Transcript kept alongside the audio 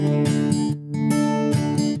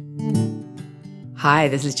Hi,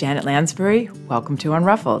 this is Janet Lansbury. Welcome to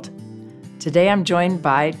Unruffled. Today I'm joined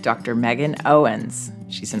by Dr. Megan Owens.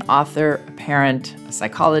 She's an author, a parent, a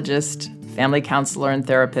psychologist, family counselor, and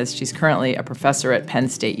therapist. She's currently a professor at Penn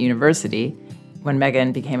State University. When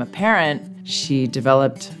Megan became a parent, she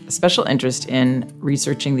developed a special interest in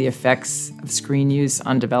researching the effects of screen use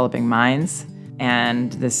on developing minds.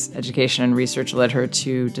 And this education and research led her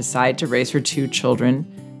to decide to raise her two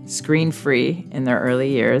children screen-free in their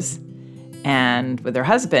early years. And with her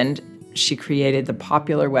husband, she created the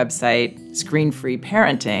popular website Screen Free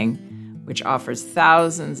Parenting, which offers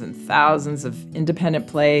thousands and thousands of independent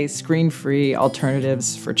play, screen-free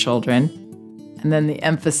alternatives for children. And then the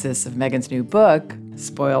emphasis of Megan's new book,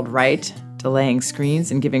 Spoiled Right, Delaying Screens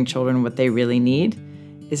and Giving Children What They Really Need,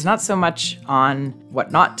 is not so much on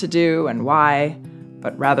what not to do and why,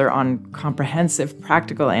 but rather on comprehensive,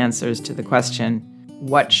 practical answers to the question,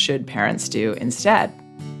 what should parents do instead?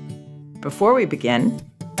 Before we begin,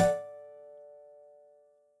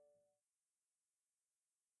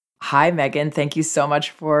 hi, Megan. Thank you so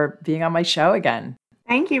much for being on my show again.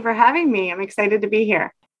 Thank you for having me. I'm excited to be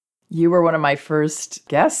here. You were one of my first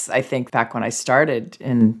guests, I think, back when I started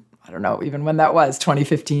in, I don't know, even when that was,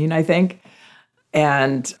 2015, I think.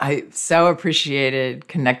 And I so appreciated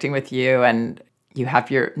connecting with you. And you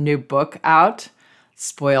have your new book out,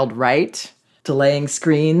 Spoiled Right, Delaying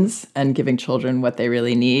Screens and Giving Children What They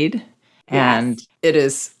Really Need. And it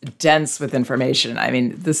is dense with information. I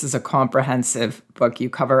mean, this is a comprehensive book. You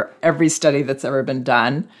cover every study that's ever been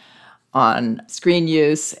done on screen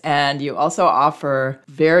use, and you also offer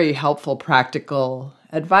very helpful practical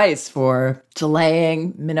advice for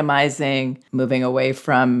delaying, minimizing, moving away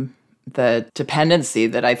from the dependency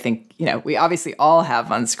that I think, we obviously all have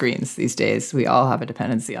on screens these days. We all have a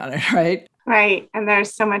dependency on it, right? Right. And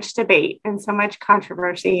there's so much debate and so much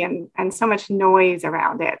controversy and so much noise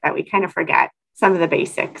around it that we kind of forget some of the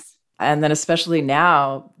basics. And then especially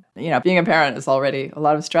now, being a parent is already a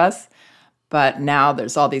lot of stress, but now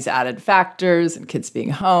there's all these added factors and kids being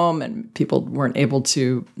home and people weren't able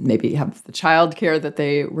to maybe have the childcare that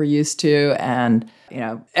they were used to. And,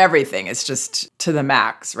 everything is just to the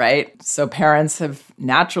max, right? So parents have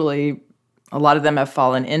naturally, a lot of them have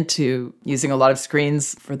fallen into using a lot of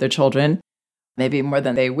screens for their children, maybe more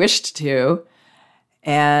than they wished to.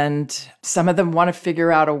 And some of them want to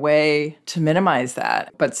figure out a way to minimize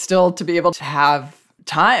that, but still to be able to have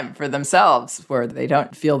time for themselves where they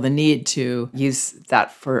don't feel the need to use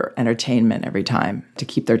that for entertainment every time to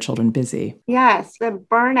keep their children busy. Yes, the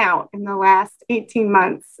burnout in the last 18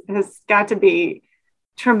 months has got to be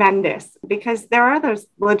tremendous because there are those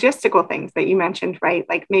logistical things that you mentioned, right?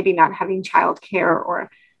 Like maybe not having childcare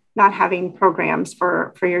or not having programs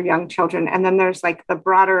for your young children. And then there's like the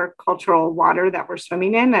broader cultural water that we're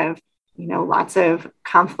swimming in of, lots of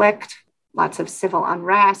conflict, lots of civil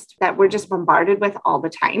unrest that we're just bombarded with all the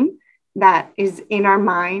time that is in our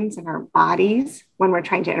minds and our bodies when we're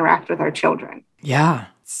trying to interact with our children. Yeah.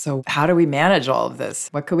 So how do we manage all of this?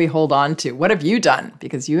 What could we hold on to? What have you done?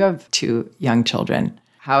 Because you have two young children.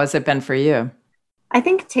 How has it been for you? I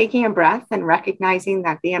think taking a breath and recognizing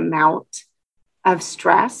that the amount of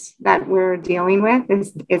stress that we're dealing with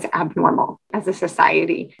is abnormal as a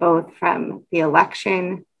society, both from the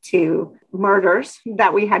election to murders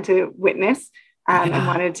that we had to witness and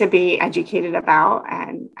wanted to be educated about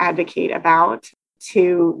and advocate about,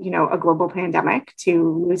 to, a global pandemic,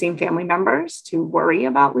 to losing family members, to worry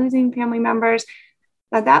about losing family members.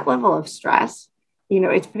 That level of stress,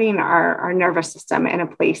 it's putting our nervous system in a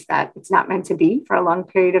place that it's not meant to be for a long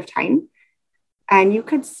period of time. And you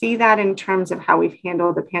could see that in terms of how we've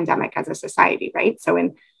handled the pandemic as a society, right? So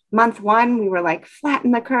in month one, we were like,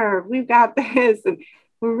 flatten the curve, we've got this. And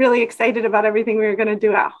we're really excited about everything we were going to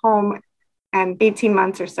do at home. And 18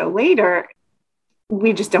 months or so later,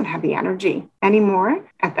 we just don't have the energy anymore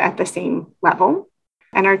at the same level.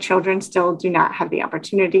 And our children still do not have the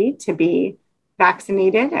opportunity to be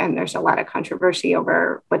vaccinated. And there's a lot of controversy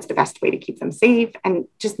over what's the best way to keep them safe. And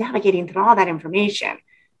just navigating through all that information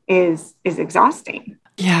is exhausting.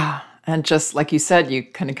 Yeah. And just like you said, you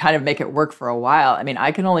can kind of make it work for a while. I mean,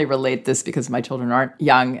 I can only relate this because my children aren't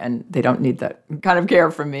young and they don't need that kind of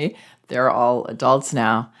care from me. They're all adults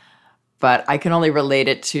now. But I can only relate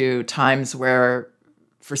it to times where,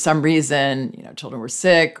 for some reason, children were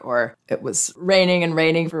sick or it was raining and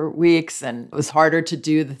raining for weeks and it was harder to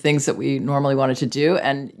do the things that we normally wanted to do.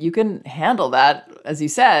 And you can handle that, as you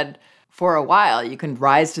said, for a while. You can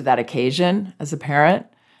rise to that occasion as a parent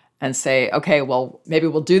and say, okay, well, maybe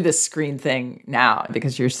we'll do this screen thing now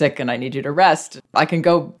because you're sick and I need you to rest. I can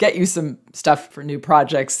go get you some stuff for new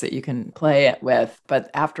projects that you can play it with.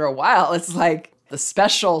 But after a while, it's like, the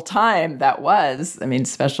special time that was. I mean,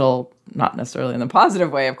 special, not necessarily in the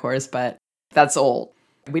positive way, of course, but that's old.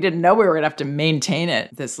 We didn't know we were going to have to maintain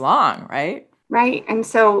it this long, right? Right. And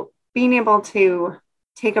so being able to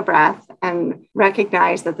take a breath and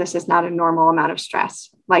recognize that this is not a normal amount of stress,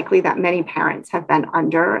 likely that many parents have been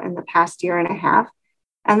under in the past year and a half,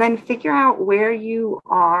 and then figure out where you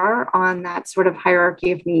are on that sort of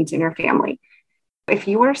hierarchy of needs in your family. If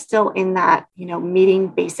you are still in that, meeting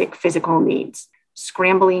basic physical needs,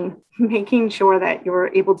 scrambling, making sure that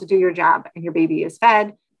you're able to do your job and your baby is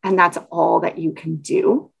fed, and that's all that you can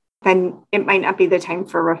do, then it might not be the time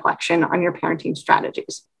for reflection on your parenting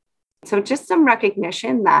strategies. So just some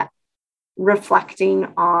recognition that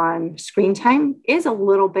reflecting on screen time is a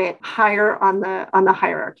little bit higher on the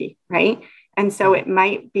hierarchy, right? And so it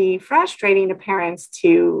might be frustrating to parents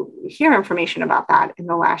to hear information about that in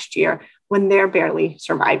the last year when they're barely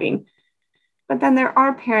surviving. But then there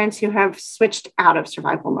are parents who have switched out of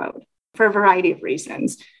survival mode for a variety of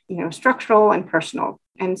reasons, structural and personal.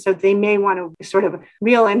 And so they may want to sort of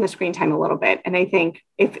reel in the screen time a little bit. And I think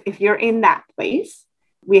if you're in that place,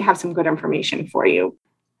 we have some good information for you.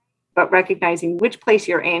 But recognizing which place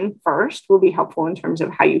you're in first will be helpful in terms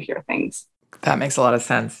of how you hear things. That makes a lot of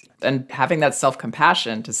sense. And having that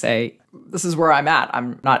self-compassion to say, this is where I'm at.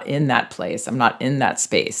 I'm not in that place. I'm not in that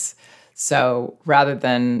space. So rather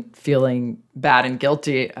than feeling bad and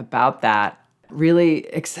guilty about that, really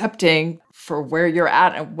accepting for where you're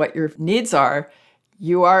at and what your needs are,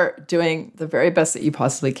 you are doing the very best that you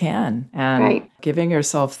possibly can and giving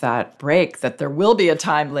yourself that break that there will be a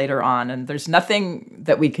time later on. And there's nothing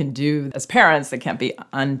that we can do as parents that can't be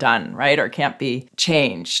undone, right? Or can't be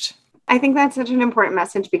changed. I think that's such an important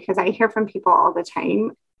message because I hear from people all the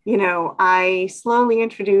time. I slowly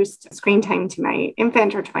introduced screen time to my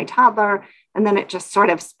infant or to my toddler, and then it just sort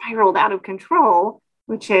of spiraled out of control,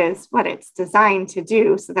 which is what it's designed to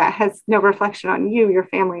do. So that has no reflection on you, your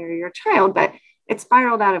family, or your child, but it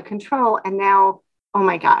spiraled out of control. And now, oh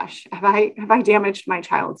my gosh, have I damaged my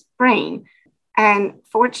child's brain? And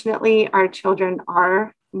fortunately,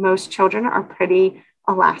 most children are pretty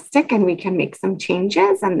elastic and we can make some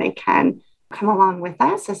changes and they can come along with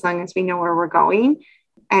us as long as we know where we're going.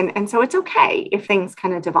 And so it's okay if things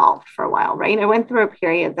kind of devolved for a while, right? I went through a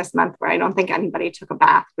period this month where I don't think anybody took a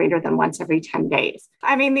bath greater than once every 10 days.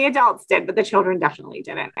 I mean, the adults did, but the children definitely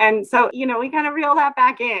didn't. And so, we kind of reel that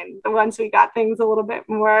back in once we got things a little bit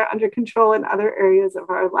more under control in other areas of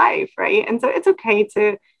our life, right? And so it's okay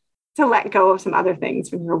to let go of some other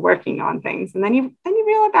things when you're working on things. And then you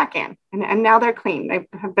reel it back in. And now they're clean. They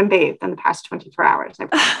have been bathed in the past 24 hours.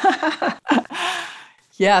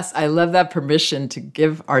 Yes, I love that permission to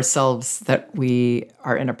give ourselves that we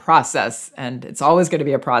are in a process and it's always going to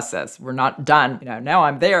be a process. We're not done. Now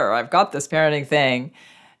I'm there. I've got this parenting thing.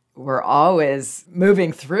 We're always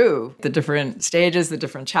moving through the different stages, the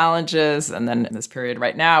different challenges. And then in this period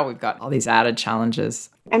right now, we've got all these added challenges.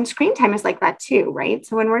 And screen time is like that too, right?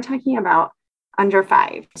 So when we're talking about under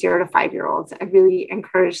 0 to 5-year-olds, I really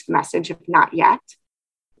encourage the message of not yet.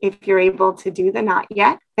 If you're able to do the not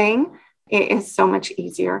yet thing, it is so much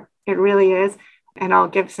easier. It really is. And I'll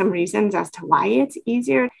give some reasons as to why it's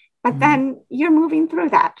easier. But then you're moving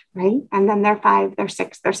through that, right? And then they're 5, they're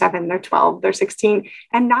 6, they're 7, they're 12, they're 16.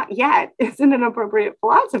 And not yet isn't an appropriate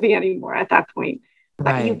philosophy anymore at that point.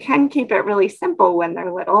 But you can keep it really simple when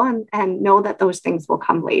they're little and know that those things will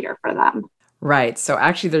come later for them. Right. So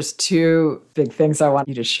actually, there's 2 big things I want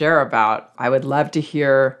you to share about. I would love to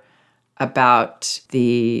hear about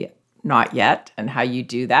the not yet and how you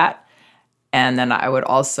do that. And then I would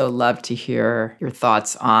also love to hear your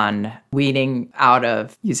thoughts on weaning out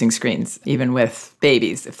of using screens, even with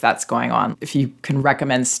babies, if that's going on. If you can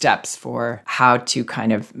recommend steps for how to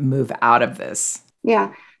kind of move out of this.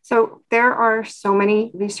 Yeah. So there are so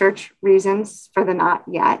many research reasons for the not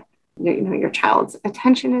yet. Your child's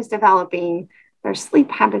attention is developing, their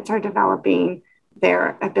sleep habits are developing,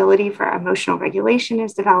 their ability for emotional regulation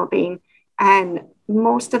is developing. And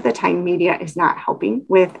most of the time, media is not helping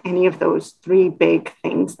with any of those 3 big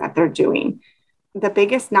things that they're doing. The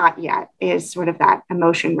biggest not yet is sort of that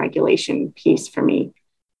emotion regulation piece for me.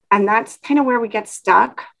 And that's kind of where we get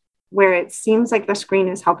stuck, where it seems like the screen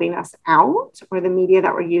is helping us out or the media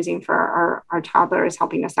that we're using for our toddler is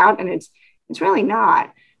helping us out. And it's really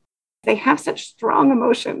not. They have such strong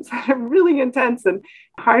emotions that are really intense and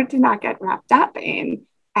hard to not get wrapped up in.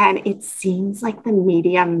 And it seems like the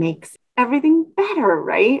media makes everything better,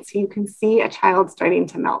 right? So you can see a child starting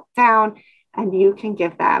to melt down and you can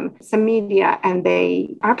give them some media and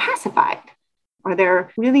they are pacified, or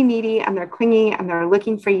they're really needy and they're clingy and they're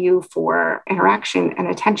looking for you for interaction and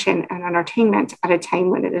attention and entertainment at a time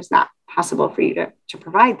when it is not possible for you to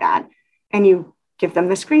provide that. And you give them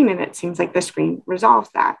the screen, and it seems like the screen resolves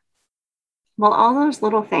that. Well, all those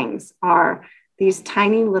little things are these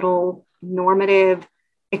tiny little normative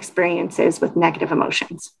experiences with negative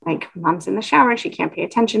emotions. Like mom's in the shower, she can't pay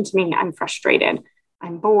attention to me, I'm frustrated,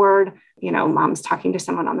 I'm bored, mom's talking to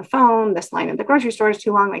someone on the phone, this line at the grocery store is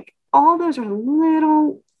too long. Like all those are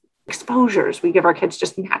little exposures we give our kids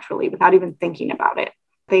just naturally without even thinking about it.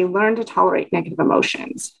 They learn to tolerate negative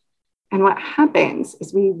emotions. And what happens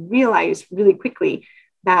is we realize really quickly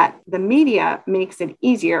that the media makes it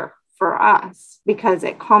easier for us because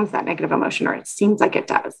it calms that negative emotion, or it seems like it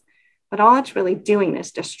does. But all it's really doing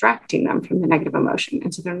is distracting them from the negative emotion.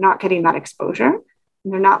 And so they're not getting that exposure.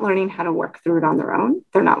 And they're not learning how to work through it on their own.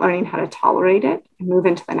 They're not learning how to tolerate it and move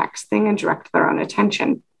into the next thing and direct their own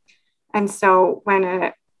attention. And so when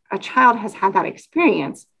a child has had that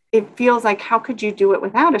experience, it feels like, how could you do it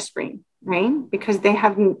without a screen, right? Because they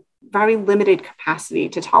have very limited capacity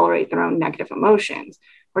to tolerate their own negative emotions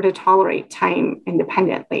or to tolerate time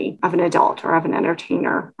independently of an adult or of an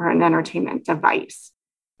entertainer or an entertainment device.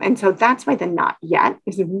 And so that's why the not yet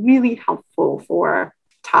is really helpful for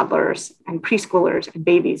toddlers and preschoolers and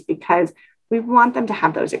babies, because we want them to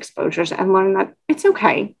have those exposures and learn that it's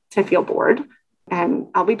okay to feel bored. And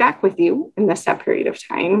I'll be back with you in this set period of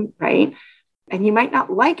time, right? And you might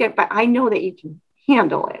not like it, but I know that you can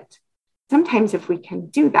handle it. Sometimes if we can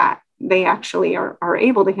do that, they actually are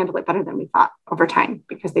able to handle it better than we thought over time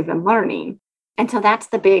because they've been learning. And so that's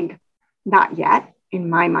the big not yet in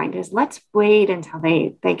my mind, is let's wait until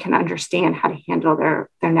they can understand how to handle their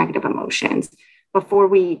negative emotions before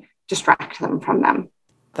we distract them from them.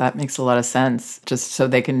 That makes a lot of sense, just so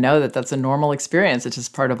they can know that that's a normal experience. It's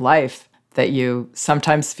just part of life, that you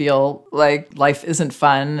sometimes feel like life isn't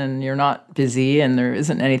fun and you're not busy and there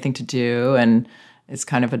isn't anything to do and it's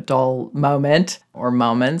kind of a dull moment or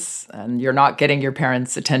moments and you're not getting your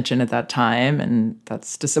parents' attention at that time, and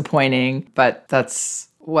that's disappointing, but that's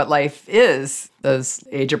what life is, those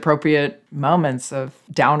age-appropriate moments of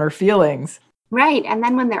downer feelings. Right. And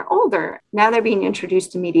then when they're older, now they're being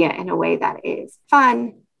introduced to media in a way that is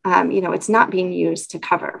fun. It's not being used to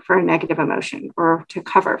cover for a negative emotion or to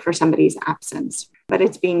cover for somebody's absence, but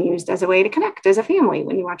it's being used as a way to connect as a family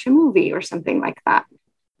when you watch a movie or something like that.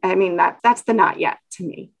 I mean, that's the not yet to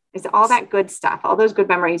me, is all that good stuff, all those good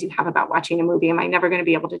memories you have about watching a movie. Am I never going to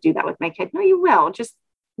be able to do that with my kid? No, you will, just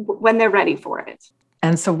when they're ready for it.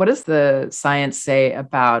 And so what does the science say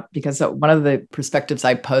about, because one of the perspectives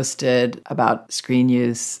I posted about screen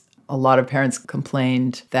use, a lot of parents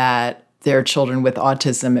complained that their children with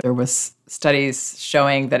autism, there was studies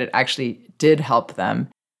showing that it actually did help them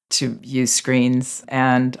to use screens.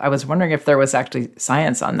 And I was wondering if there was actually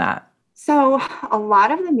science on that. So a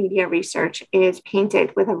lot of the media research is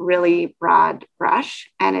painted with a really broad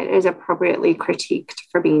brush, and it is appropriately critiqued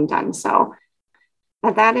for being done so.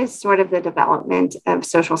 But that is sort of the development of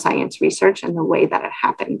social science research and the way that it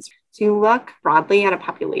happens. So you look broadly at a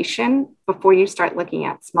population before you start looking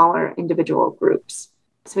at smaller individual groups.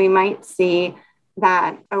 So we might see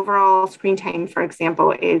that overall screen time, for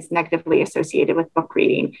example, is negatively associated with book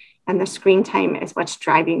reading. And the screen time is what's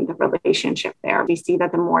driving the relationship there. We see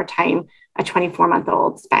that the more time a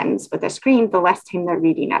 24-month-old spends with a screen, the less time they're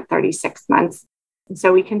reading at 36 months. And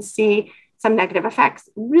so we can see some negative effects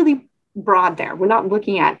really broad there. We're not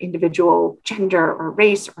looking at individual gender or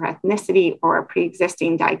race or ethnicity or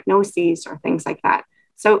pre-existing diagnoses or things like that.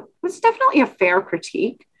 So it's definitely a fair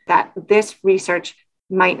critique that this research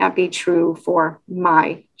might not be true for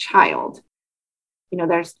my child.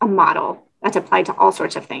 There's a model that's applied to all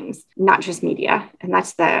sorts of things, not just media. And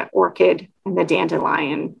that's the orchid and the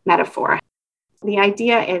dandelion metaphor. The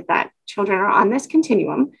idea is that children are on this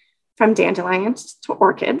continuum from dandelions to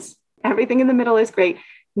orchids. Everything in the middle is great.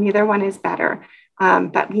 Neither one is better.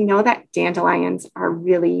 But we know that dandelions are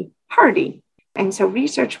really hardy. And so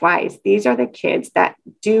research-wise, these are the kids that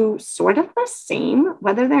do sort of the same,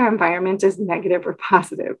 whether their environment is negative or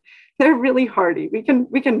positive. They're really hardy. We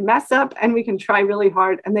can mess up and we can try really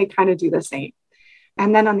hard, and they kind of do the same.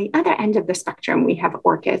 And then on the other end of the spectrum, we have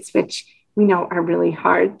orchids, which we know are really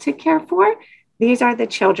hard to care for. These are the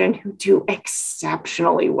children who do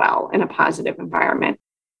exceptionally well in a positive environment,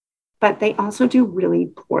 but they also do really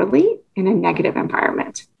poorly in a negative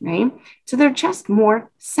environment, right? So they're just more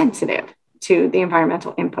sensitive to the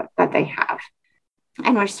environmental input that they have.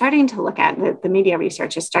 And we're starting to look at, the media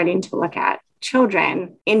research is starting to look at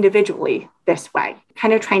children individually this way,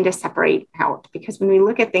 kind of trying to separate out. Because when we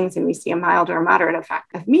look at things and we see a mild or moderate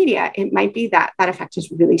effect of media, it might be that that effect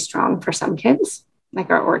is really strong for some kids, like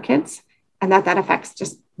our orchids, and that effect's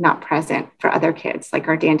just not present for other kids, like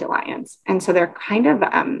our dandelions. And so they're kind of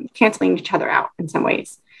canceling each other out in some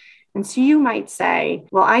ways. And so you might say,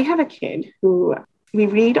 well, I have a kid who we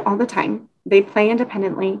read all the time. They play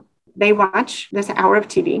independently. They watch this hour of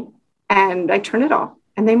TV and I turn it off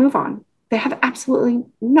and they move on. They have absolutely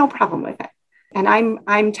no problem with it. And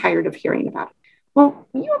I'm tired of hearing about it. Well,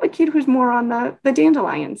 you have a kid who's more on the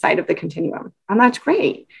dandelion side of the continuum, and that's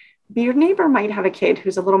great. Your neighbor might have a kid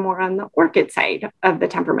who's a little more on the orchid side of the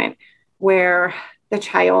temperament, where the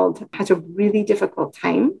child has a really difficult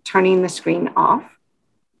time turning the screen off,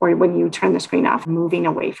 or when you turn the screen off, moving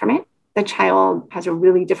away from it. The child has a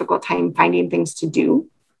really difficult time finding things to do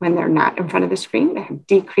when they're not in front of the screen. They have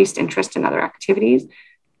decreased interest in other activities.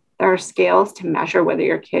 There are scales to measure whether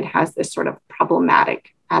your kid has this sort of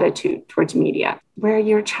problematic attitude towards media, where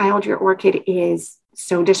your child, your orchid, is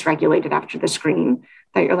so dysregulated after the screen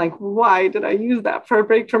that you're like, why did I use that for a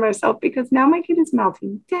break for myself? Because now my kid is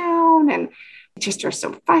melting down and just are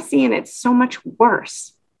so fussy, and it's so much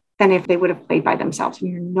worse than if they would have played by themselves.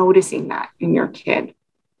 And you're noticing that in your kid.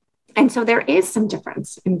 And so there is some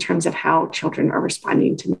difference in terms of how children are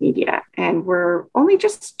responding to media. And we're only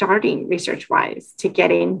just starting research-wise to get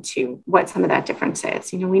into what some of that difference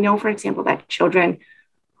is. We know, for example, that children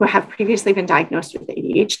who have previously been diagnosed with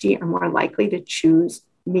ADHD are more likely to choose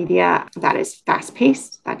media that is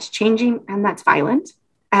fast-paced, that's changing, and that's violent,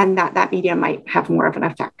 and that media might have more of an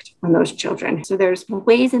effect on those children. So there's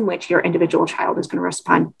ways in which your individual child is going to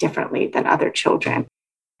respond differently than other children.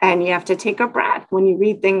 And you have to take a breath when you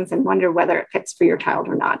read things and wonder whether it fits for your child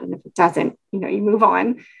or not. And if it doesn't, you move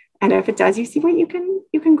on. And if it does, you see what you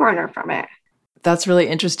can garner from it. That's really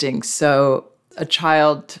interesting. So a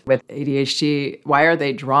child with ADHD, why are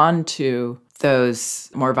they drawn to those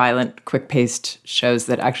more violent, quick-paced shows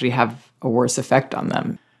that actually have a worse effect on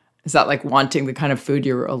them? Is that like wanting the kind of food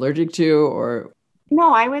you're allergic to, or?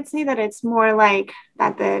 No, I would say that it's more like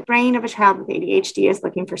that the brain of a child with ADHD is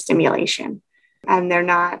looking for stimulation, and they're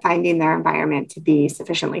not finding their environment to be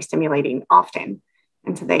sufficiently stimulating often.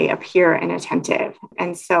 And so they appear inattentive.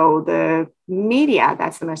 And so the media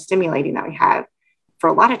that's the most stimulating that we have, for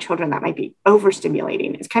a lot of children, that might be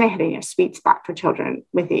overstimulating. It's kind of hitting a sweet spot for children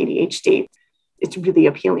with ADHD. It's really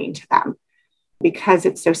appealing to them because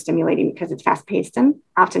it's so stimulating, because it's fast-paced, and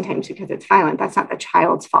oftentimes because it's violent. That's not the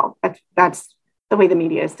child's fault. That's the way the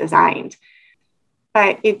media is designed.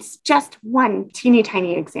 But it's just one teeny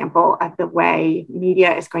tiny example of the way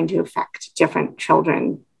media is going to affect different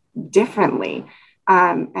children differently,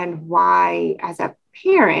 and why, as a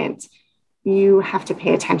parent, you have to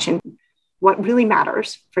pay attention. What really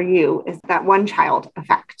matters for you is that one child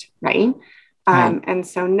effect, right? Right. And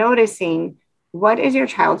so noticing, what is your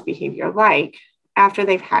child's behavior like after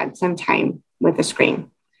they've had some time with the screen?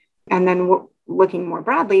 And then looking more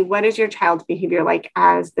broadly, what is your child's behavior like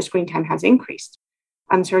as the screen time has increased?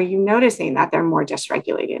 So are you noticing that they're more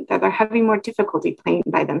dysregulated, that they're having more difficulty playing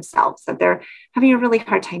by themselves, that they're having a really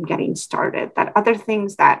hard time getting started, that other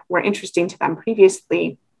things that were interesting to them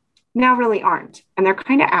previously now really aren't? And they're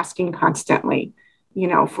kind of asking constantly,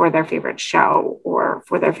 for their favorite show or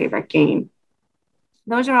for their favorite game.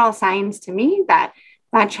 Those are all signs to me that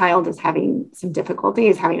that child is having some difficulty,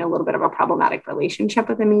 is having a little bit of a problematic relationship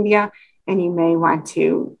with the media. And you may want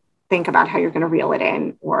to think about how you're going to reel it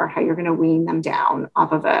in, or how you're going to wean them down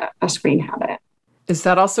off of a screen habit. Is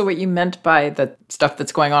that also what you meant by the stuff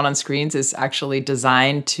that's going on screens is actually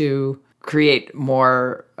designed to create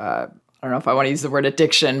more, I don't know if I want to use the word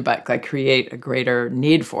addiction, but like create a greater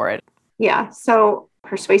need for it? Yeah. So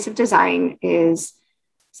persuasive design is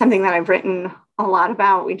something that I've written a lot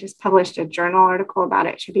about. We just published a journal article about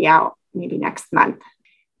it. It should be out maybe next month.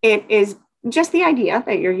 It is just the idea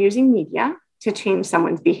that you're using media to change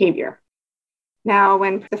someone's behavior. Now,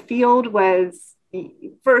 when the field was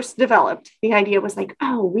first developed, the idea was like,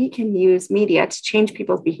 oh, we can use media to change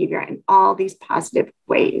people's behavior in all these positive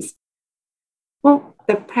ways. Well,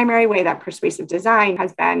 the primary way that persuasive design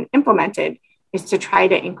has been implemented is to try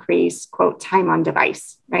to increase, quote, time on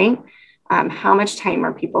device, right? How much time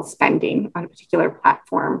are people spending on a particular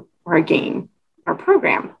platform or a game or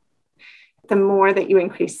program? The more that you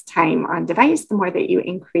increase time on device, the more that you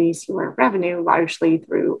increase your revenue, largely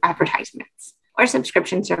through advertisements or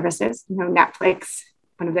subscription services. Netflix,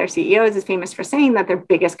 one of their CEOs, is famous for saying that their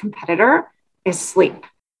biggest competitor is sleep.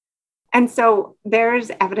 And so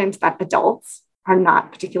there's evidence that adults are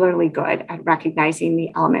not particularly good at recognizing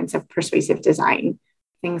the elements of persuasive design.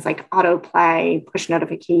 Things like autoplay, push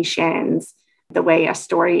notifications, the way a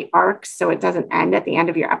story arcs so it doesn't end at the end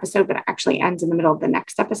of your episode, but it actually ends in the middle of the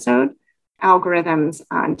next episode. Algorithms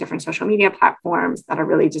on different social media platforms that are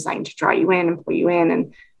really designed to draw you in and pull you in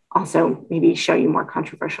and also maybe show you more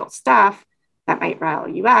controversial stuff that might rile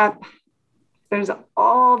you up. There's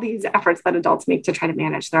all these efforts that adults make to try to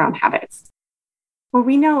manage their own habits. Well,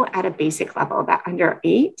 we know at a basic level that under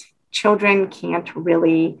 8, children can't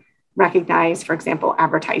really recognize, for example,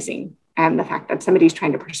 advertising and the fact that somebody's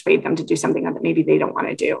trying to persuade them to do something that maybe they don't want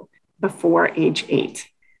to do before age 8.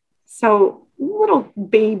 So little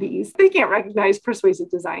babies, they can't recognize persuasive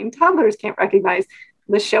design. Toddlers can't recognize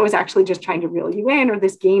this show is actually just trying to reel you in, or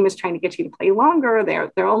this game is trying to get you to play longer.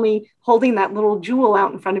 They're only holding that little jewel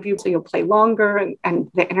out in front of you so you'll play longer,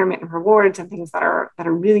 and the intermittent rewards and things that are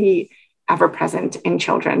really ever present in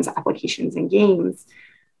children's applications and games.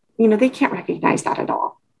 They can't recognize that at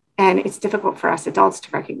all. And it's difficult for us adults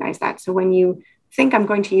to recognize that. So when you think I'm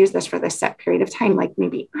going to use this for this set period of time, like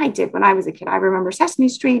maybe I did when I was a kid, I remember Sesame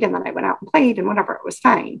Street, and then I went out and played and whatever, it was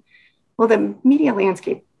fine. Well, the media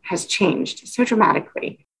landscape has changed so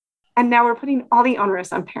dramatically. And now we're putting all the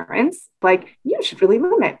onus on parents, like, you should really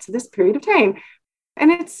limit to this period of time.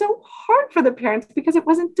 And it's so hard for the parents because it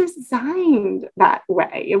wasn't designed that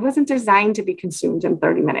way. It wasn't designed to be consumed in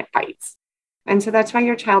 30-minute bites. And so that's why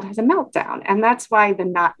your child has a meltdown. And that's why the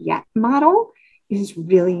not yet model is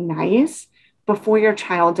really nice before your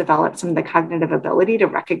child develops some of the cognitive ability to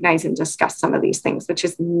recognize and discuss some of these things, which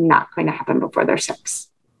is not going to happen before they're 6.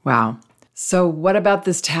 Wow. So what about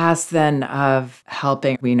this task then of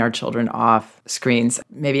helping wean our children off screens,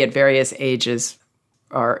 maybe at various ages,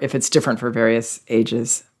 or if it's different for various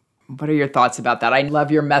ages? What are your thoughts about that? I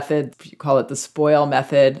love your method. You call it the SPOIL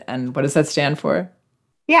method. And what does that stand for?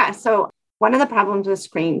 Yeah. So one of the problems with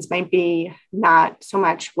screens might be not so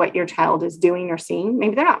much what your child is doing or seeing.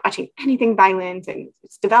 Maybe they're not watching anything violent and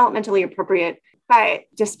it's developmentally appropriate, but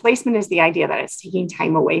displacement is the idea that it's taking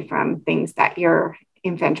time away from things that your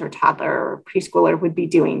infant or toddler or preschooler would be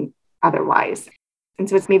doing otherwise. And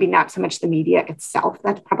so it's maybe not so much the media itself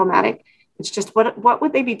that's problematic. It's just what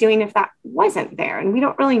would they be doing if that wasn't there? And we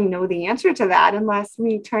don't really know the answer to that unless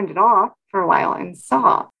we turned it off for a while and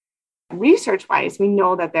saw. Research-wise, we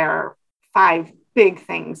know that there are 5 big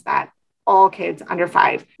things that all kids under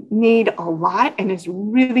 5 need a lot and is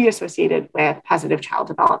really associated with positive child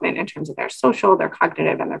development in terms of their social, their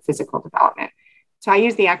cognitive, and their physical development. So I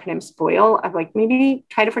use the acronym SPOIL of like, maybe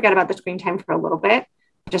try to forget about the screen time for a little bit,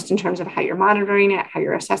 just in terms of how you're monitoring it, how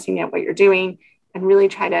you're assessing it, what you're doing, and really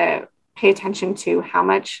try to pay attention to how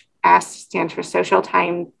much S stands for social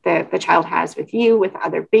time that the child has with you, with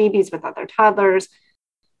other babies, with other toddlers.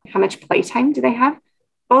 How much playtime do they have,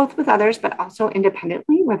 both with others, but also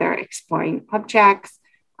independently, where they're exploring objects,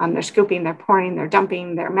 they're scooping, they're pouring, they're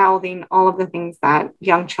dumping, they're mouthing, all of the things that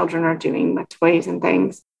young children are doing with toys and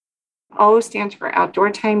things. O stands for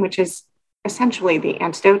outdoor time, which is essentially the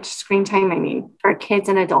antidote to screen time. I mean, for kids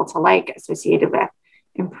and adults alike, associated with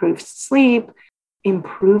improved sleep,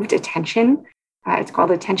 improved attention. It's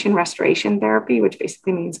called attention restoration therapy, which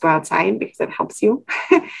basically means go outside because it helps you.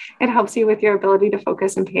 It helps you with your ability to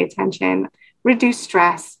focus and pay attention, reduce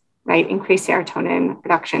stress, right? Increase serotonin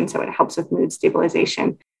production. So it helps with mood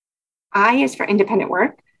stabilization. I is for independent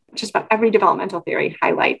work, which is what every developmental theory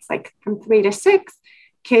highlights. Like from 3 to 6,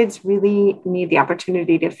 kids really need the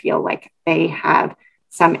opportunity to feel like they have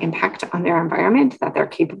some impact on their environment, that they're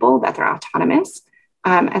capable, that they're autonomous.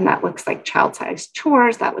 And that looks like child-sized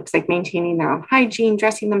chores. That looks like maintaining their own hygiene,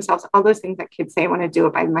 dressing themselves, all those things that kids say, I want to do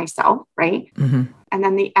it by myself, right? Mm-hmm. And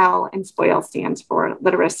then the L in SPOIL stands for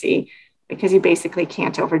literacy, because you basically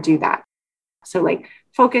can't overdo that. So like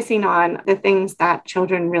focusing on the things that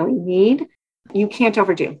children really need, you can't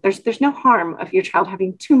overdo. There's no harm of your child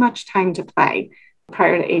having too much time to play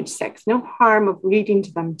prior to age 6, no harm of reading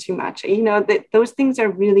to them too much. That those things are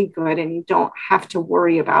really good, and you don't have to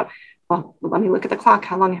worry about, well, let me look at the clock.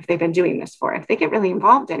 How long have they been doing this for? If they get really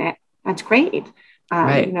involved in it, that's great.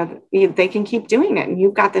 Right. They can keep doing it. And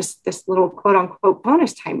you've got this little quote unquote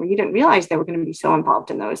bonus time where you didn't realize they were going to be so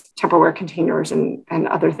involved in those Tupperware containers and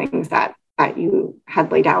other things that you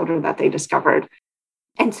had laid out or that they discovered.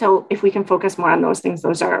 And so if we can focus more on those things,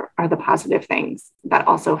 those are the positive things that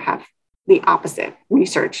also have the opposite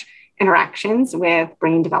research interactions with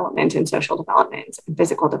brain development and social development and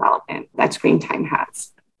physical development that screen time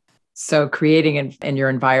has. So creating in your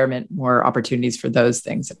environment more opportunities for those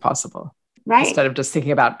things if possible. Right. Instead of just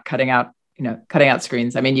thinking about cutting out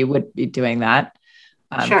screens. I mean, you would be doing that,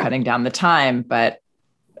 sure, cutting down the time, but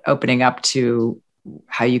opening up to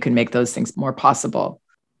how you can make those things more possible.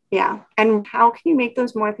 Yeah. And how can you make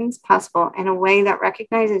those more things possible in a way that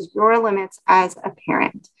recognizes your limits as a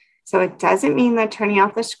parent? So it doesn't mean that turning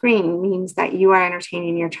off the screen means that you are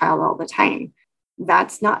entertaining your child all the time.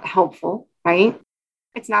 That's not helpful, right?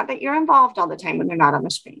 It's not that you're involved all the time when they're not on the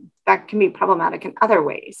screen. that can be problematic in other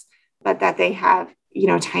ways, but that they have,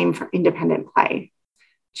 time for independent play.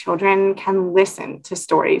 Children can listen to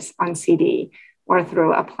stories on CD or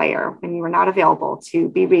through a player when you are not available to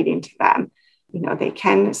be reading to them. They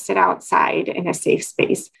can sit outside in a safe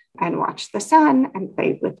space and watch the sun and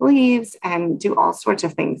play with leaves and do all sorts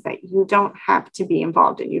of things that you don't have to be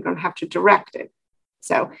involved in. You don't have to direct it.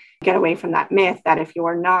 So get away from that myth that if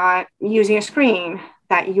you're not using a screen,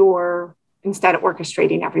 that you're instead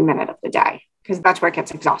orchestrating every minute of the day, because that's where it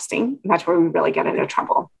gets exhausting. And that's where we really get into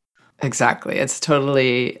trouble. Exactly. It's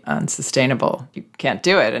totally unsustainable. You can't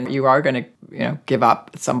do it. And you are going to, give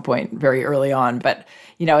up at some point very early on. But,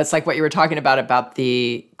 it's like what you were talking about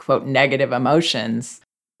the, quote, negative emotions.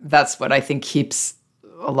 That's what I think keeps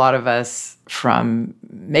a lot of us from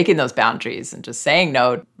making those boundaries and just saying,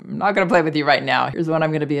 no, I'm not going to play with you right now. Here's when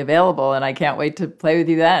I'm going to be available and I can't wait to play with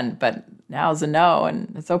you then. But now's a no.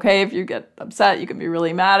 And it's okay if you get upset. You can be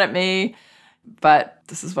really mad at me. But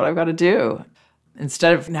this is what I've got to do.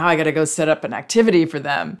 Instead of now I got to go set up an activity for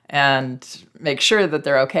them and make sure that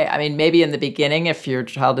they're okay. I mean, maybe in the beginning, if your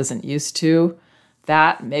child isn't used to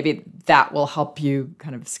that, maybe that will help you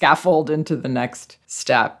kind of scaffold into the next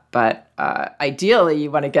step. But ideally,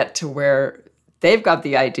 you want to get to where they've got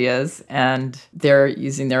the ideas and they're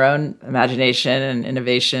using their own imagination and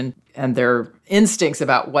innovation and their instincts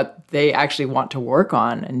about what they actually want to work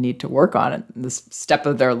on and need to work on in this step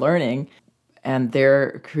of their learning. And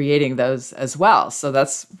they're creating those as well. So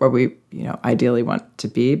that's where we, ideally want to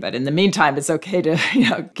be. But in the meantime, it's okay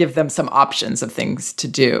to, give them some options of things to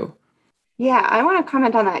do. Yeah, I want to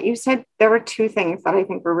comment on that. You said there were two things that I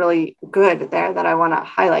think were really good there that I want to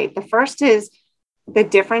highlight. The first is the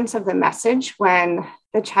difference of the message when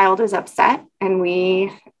the child is upset and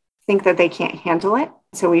we think that they can't handle it.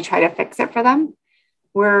 So we try to fix it for them.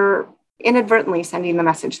 We're inadvertently sending the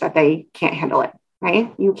message that they can't handle it.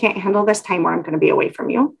 Right? You can't handle this time where I'm going to be away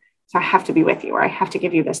from you. So I have to be with you, or I have to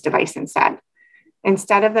give you this device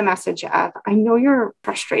instead of the message of, I know you're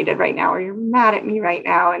frustrated right now, or you're mad at me right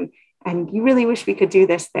now. And you really wish we could do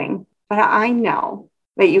this thing, but I know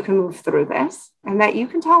that you can move through this and that you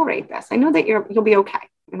can tolerate this. I know that you'll be okay.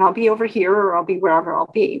 And I'll be over here or I'll be wherever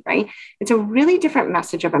I'll be, right? It's a really different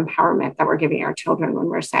message of empowerment that we're giving our children when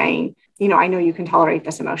we're saying, I know you can tolerate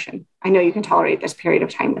this emotion. I know you can tolerate this period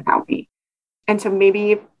of time without me. And so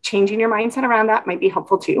maybe changing your mindset around that might be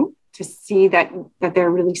helpful too, to see that they're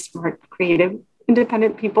really smart, creative,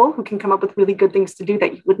 independent people who can come up with really good things to do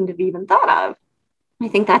that you wouldn't have even thought of. I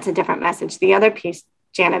think that's a different message. The other piece,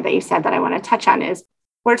 Janet, that you said that I want to touch on is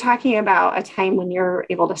we're talking about a time when you're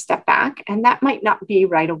able to step back, and that might not be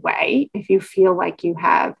right away if you feel like you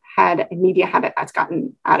have had a media habit that's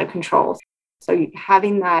gotten out of control. So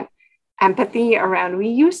having that empathy around, we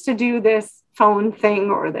used to do this phone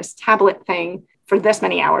thing or this tablet thing for this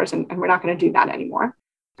many hours, and we're not going to do that anymore.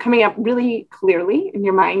 Coming up really clearly in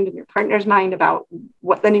your mind and your partner's mind about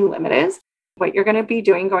what the new limit is, what you're going to be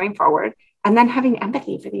doing going forward, and then having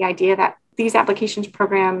empathy for the idea that these applications,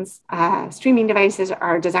 programs, streaming devices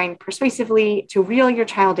are designed persuasively to reel your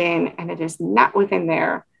child in, and it is not within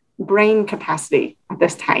their brain capacity at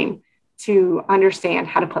this time to understand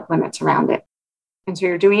how to put limits around it. And so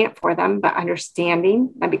you're doing it for them, but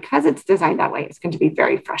understanding that because it's designed that way, it's going to be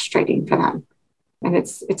very frustrating for them. And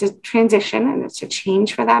it's a transition and it's a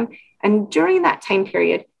change for them. And during that time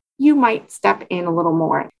period, you might step in a little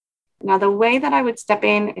more. Now, the way that I would step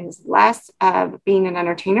in is less of being an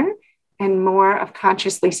entertainer and more of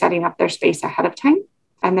consciously setting up their space ahead of time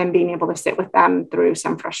and then being able to sit with them through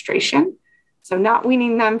some frustration. So not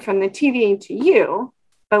weaning them from the TV to you,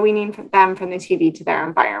 but weaning them from the TV to their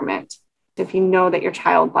environment. If you know that your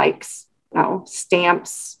child likes,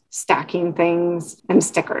 stamps, stacking things, and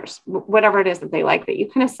stickers, whatever it is that they like, that you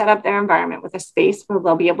kind of set up their environment with a space where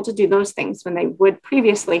they'll be able to do those things when they would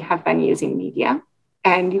previously have been using media.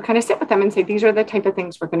 And you kind of sit with them and say, these are the type of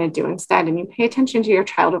things we're going to do instead. And you pay attention to your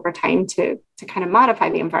child over time to kind of modify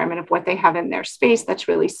the environment of what they have in their space that's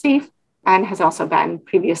really safe and has also been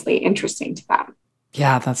previously interesting to them.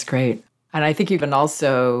 Yeah, that's great. And I think you can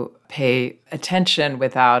also pay attention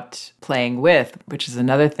without playing with, which is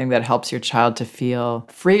another thing that helps your child to feel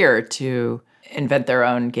freer to invent their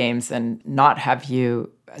own games and not have you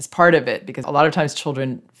as part of it. Because a lot of times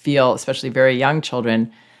children feel, especially very young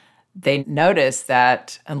children, they notice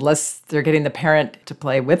that unless they're getting the parent to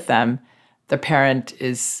play with them, the parent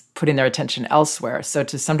is putting their attention elsewhere. So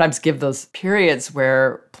to sometimes give those periods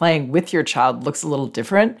where playing with your child looks a little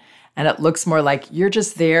different and it looks more like you're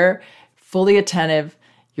just there, fully attentive,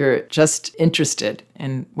 you're just interested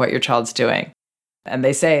in what your child's doing. And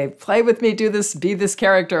they say, play with me, do this, be this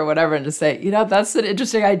character or whatever, and just say, that's an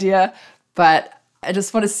interesting idea, but I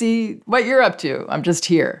just want to see what you're up to. I'm just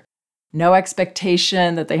here. No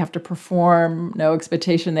expectation that they have to perform, no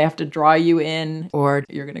expectation they have to draw you in or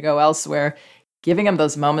you're going to go elsewhere. Giving them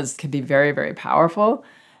those moments can be very, very powerful.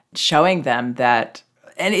 Showing them that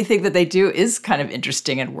anything that they do is kind of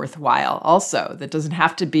interesting and worthwhile also. That doesn't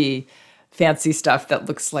have to be fancy stuff that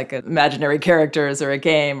looks like imaginary characters or a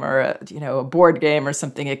game or a board game or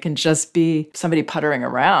something. It can just be somebody puttering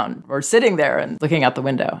around or sitting there and looking out the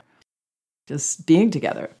window. Just being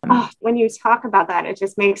together. When you talk about that, it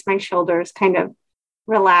just makes my shoulders kind of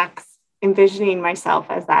relax, envisioning myself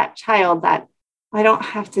as that child that I don't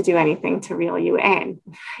have to do anything to reel you in,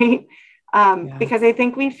 right? Because I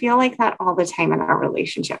think we feel like that all the time in our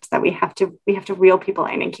relationships, that we have to reel people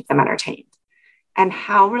in and keep them entertained. And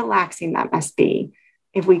how relaxing that must be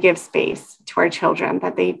if we give space to our children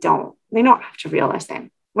that they don't have to reel us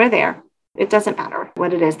in. We're there. It doesn't matter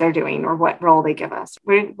what it is they're doing or what role they give us.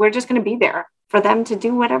 We're just going to be there for them to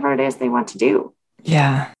do whatever it is they want to do.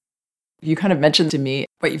 Yeah. You kind of mentioned to me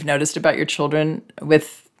what you've noticed about your children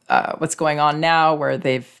with what's going on now, where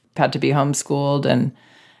they've had to be homeschooled and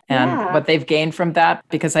what they've gained from that,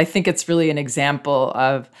 because I think it's really an example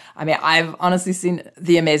of, I've honestly seen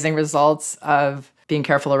the amazing results of being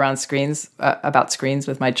careful around screens, about screens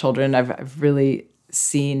with my children. I've really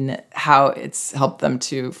seen how it's helped them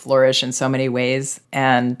to flourish in so many ways.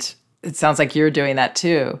 And it sounds like you're doing that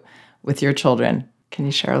too with your children. Can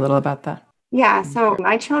you share a little about that? Yeah. So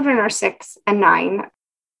my children are 6 and 9,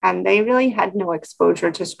 and they really had no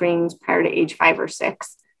exposure to screens prior to age 5 or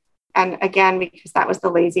 6. And again, because that was the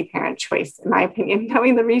lazy parent choice, in my opinion,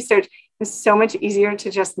 knowing the research, is so much easier to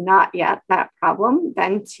just not yet that problem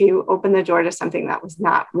than to open the door to something that was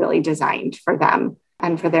not really designed for them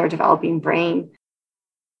and for their developing brain.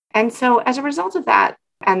 And so as a result of that,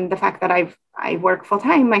 and the fact that I work full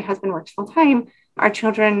time, my husband works full time, our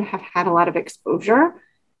children have had a lot of exposure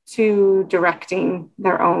to directing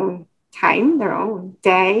their own time, their own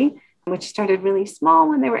day, which started really small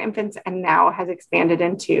when they were infants and now has expanded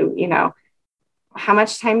into, how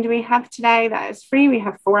much time do we have today that is free? We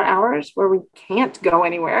have 4 hours where we can't go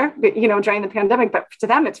anywhere, during the pandemic, but to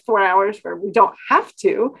them, it's 4 hours where we don't have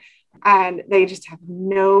to. And they just have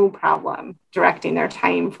no problem directing their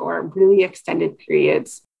time for really extended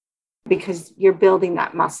periods, because you're building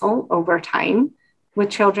that muscle over time with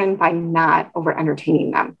children by not over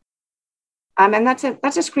entertaining them. And that's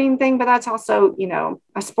a screen thing, but that's also,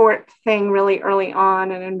 a sport thing really early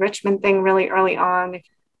on, an enrichment thing really early on.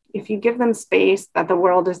 If you give them space that the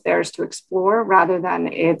world is theirs to explore rather than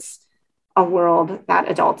it's a world that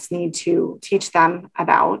adults need to teach them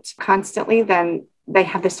about constantly, then they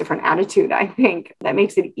have this different attitude, I think, that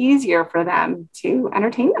makes it easier for them to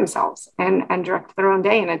entertain themselves and direct their own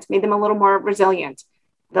day. And it's made them a little more resilient.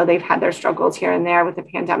 Though they've had their struggles here and there with the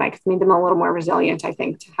pandemic, it's made them a little more resilient, I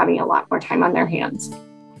think, to having a lot more time on their hands.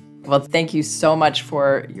 Well, thank you so much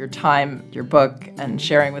for your time, your book, and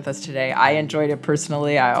sharing with us today. I enjoyed it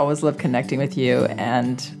personally. I always love connecting with you.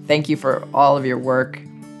 And thank you for all of your work.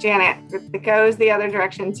 Janet, it goes the other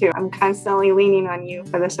direction too. I'm constantly leaning on you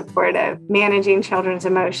for the support of managing children's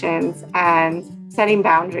emotions and setting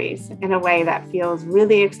boundaries in a way that feels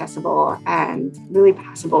really accessible and really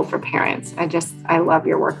possible for parents. I love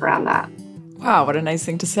your work around that. Wow, what a nice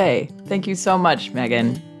thing to say. Thank you so much,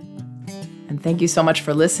 Megan. And thank you so much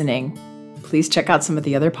for listening. Please check out some of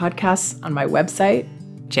the other podcasts on my website,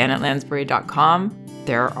 janetlansbury.com.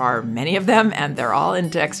 There are many of them, and they're all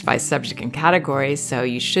indexed by subject and category, so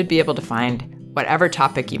you should be able to find whatever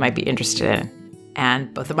topic you might be interested in.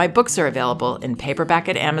 And both of my books are available in paperback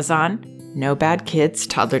at Amazon: No Bad Kids,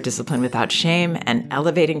 Toddler Discipline Without Shame, and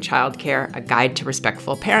Elevating Childcare, A Guide to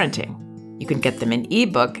Respectful Parenting. You can get them in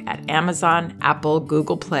ebook at Amazon, Apple,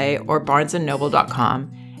 Google Play, or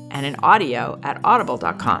barnesandnoble.com, and in audio at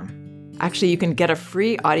audible.com. Actually, you can get a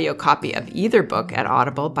free audio copy of either book at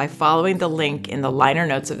Audible by following the link in the liner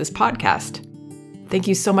notes of this podcast. Thank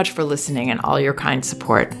you so much for listening and all your kind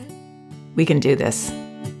support. We can do this.